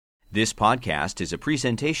This podcast is a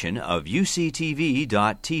presentation of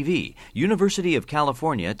UCTV.tv, University of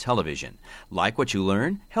California Television. Like what you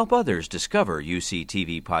learn? Help others discover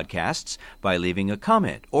UCTV podcasts by leaving a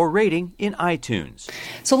comment or rating in iTunes.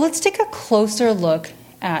 So let's take a closer look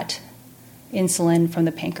at insulin from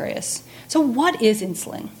the pancreas. So what is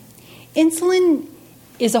insulin? Insulin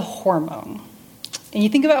is a hormone. And you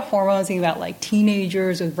think about hormones, think about like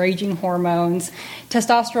teenagers with raging hormones.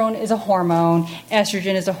 Testosterone is a hormone,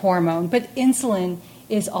 estrogen is a hormone, but insulin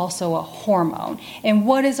is also a hormone. And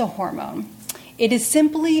what is a hormone? It is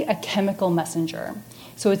simply a chemical messenger.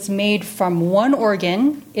 So it's made from one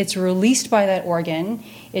organ, it's released by that organ,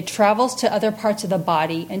 it travels to other parts of the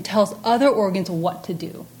body and tells other organs what to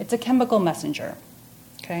do. It's a chemical messenger.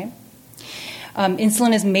 Okay?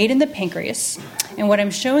 Insulin is made in the pancreas, and what I'm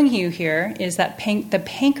showing you here is that the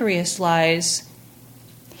pancreas lies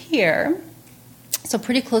here, so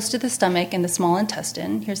pretty close to the stomach and the small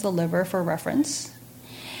intestine. Here's the liver for reference.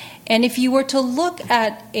 And if you were to look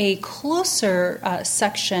at a closer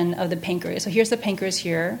section of the pancreas, so here's the pancreas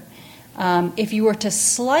here, if you were to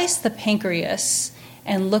slice the pancreas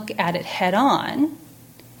and look at it head on,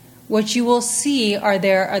 what you will see are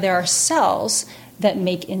there are cells that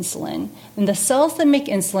make insulin. And the cells that make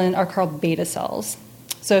insulin are called beta cells.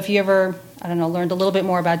 So if you ever, learned a little bit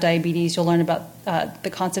more about diabetes, you'll learn about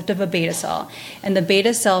the concept of a beta cell. And the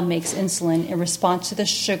beta cell makes insulin in response to the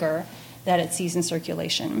sugar that it sees in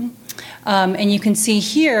circulation. And you can see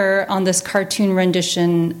here on this cartoon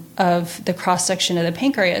rendition of the cross-section of the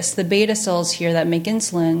pancreas, the beta cells here that make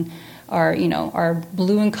insulin are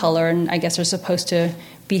blue in color and I guess are supposed to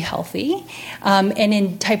be healthy. And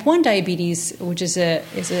in type 1 diabetes, which is a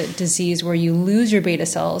disease where you lose your beta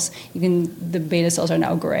cells, the beta cells are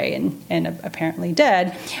now gray and apparently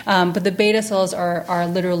dead, but the beta cells are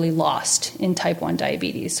literally lost in type 1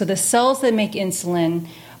 diabetes. So the cells that make insulin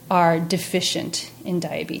are deficient in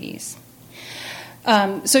diabetes.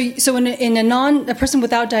 So in a person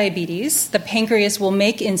without diabetes, the pancreas will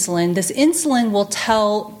make insulin. This insulin will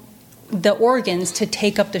tell the organs to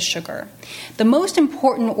take up the sugar. The most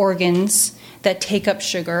important organs that take up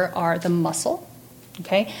sugar are the muscle.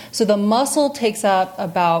 Okay, so the muscle takes up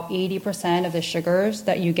about 80% of the sugars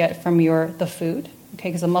that you get from the food. Okay,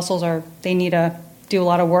 because the muscles they need to do a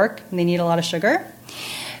lot of work and they need a lot of sugar.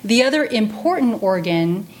 The other important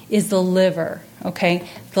organ is the liver. Okay,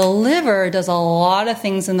 the liver does a lot of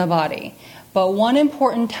things in the body, but one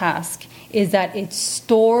important task is that it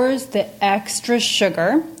stores the extra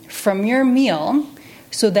sugar from your meal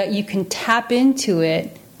so that you can tap into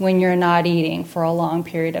it when you're not eating for a long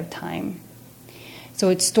period of time. So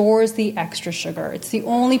it stores the extra sugar. It's the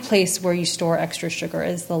only place where you store extra sugar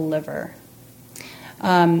is the liver.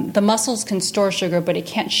 The muscles can store sugar, but it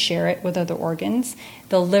can't share it with other organs.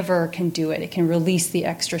 The liver can do it. It can release the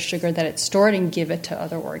extra sugar that it's stored and give it to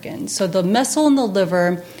other organs. So the muscle and the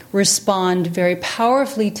liver respond very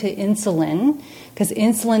powerfully to insulin because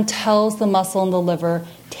insulin tells the muscle and the liver,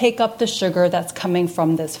 take up the sugar that's coming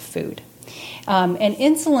from this food. And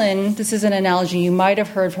insulin, this is an analogy you might have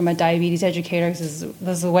heard from a diabetes educator, because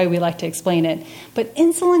this is the way we like to explain it, but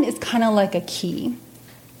insulin is kind of like a key.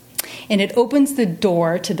 And it opens the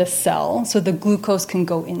door to the cell so the glucose can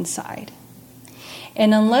go inside.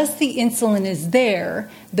 And unless the insulin is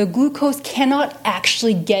there, the glucose cannot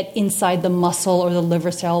actually get inside the muscle or the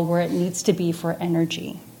liver cell where it needs to be for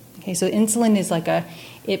energy. Okay, so insulin is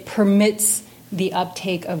it permits the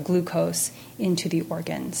uptake of glucose into the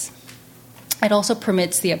organs. It also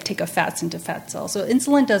permits the uptake of fats into fat cells. So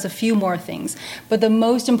insulin does a few more things, but the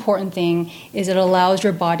most important thing is it allows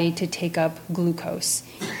your body to take up glucose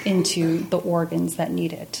into the organs that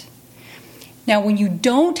need it. Now, when you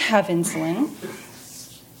don't have insulin,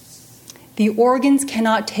 the organs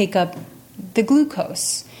cannot take up the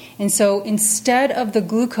glucose. And so instead of the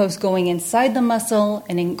glucose going inside the muscle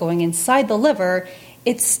and going inside the liver,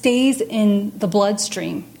 it stays in the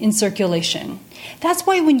bloodstream, in circulation. That's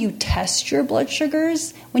why when you test your blood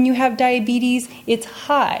sugars, when you have diabetes, it's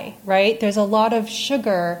high, right? There's a lot of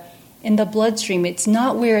sugar in the bloodstream. It's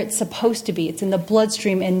not where it's supposed to be. It's in the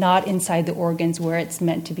bloodstream and not inside the organs where it's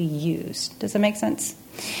meant to be used. Does that make sense?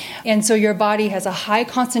 And so your body has a high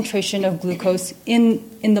concentration of glucose in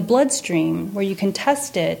the bloodstream where you can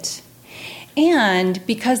test it. And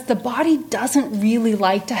because the body doesn't really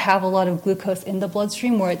like to have a lot of glucose in the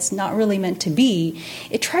bloodstream where it's not really meant to be,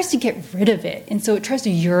 it tries to get rid of it. And so it tries to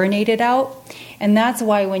urinate it out. And that's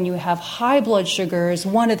why when you have high blood sugars,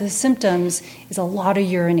 one of the symptoms is a lot of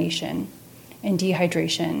urination and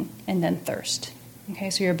dehydration and then thirst. Okay,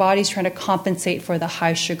 so your body's trying to compensate for the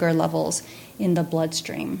high sugar levels in the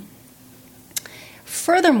bloodstream.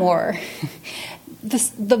 Furthermore,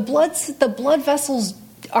 the blood vessels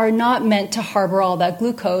are not meant to harbor all that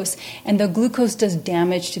glucose, and the glucose does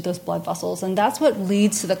damage to those blood vessels, and that's what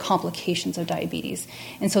leads to the complications of diabetes.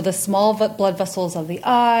 And so the small blood vessels of the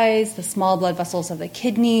eyes, the small blood vessels of the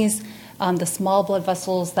kidneys, the small blood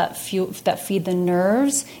vessels that feed the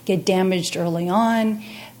nerves get damaged early on.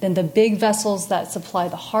 Then the big vessels that supply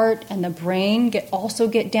the heart and the brain also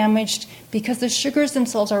get damaged because the sugars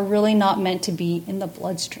themselves are really not meant to be in the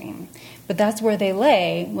bloodstream. But that's where they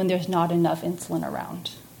lay when there's not enough insulin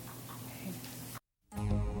around.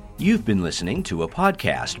 You've been listening to a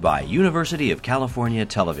podcast by University of California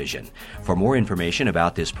Television. For more information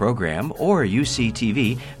about this program or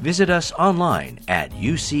UCTV, visit us online at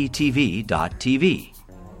uctv.tv.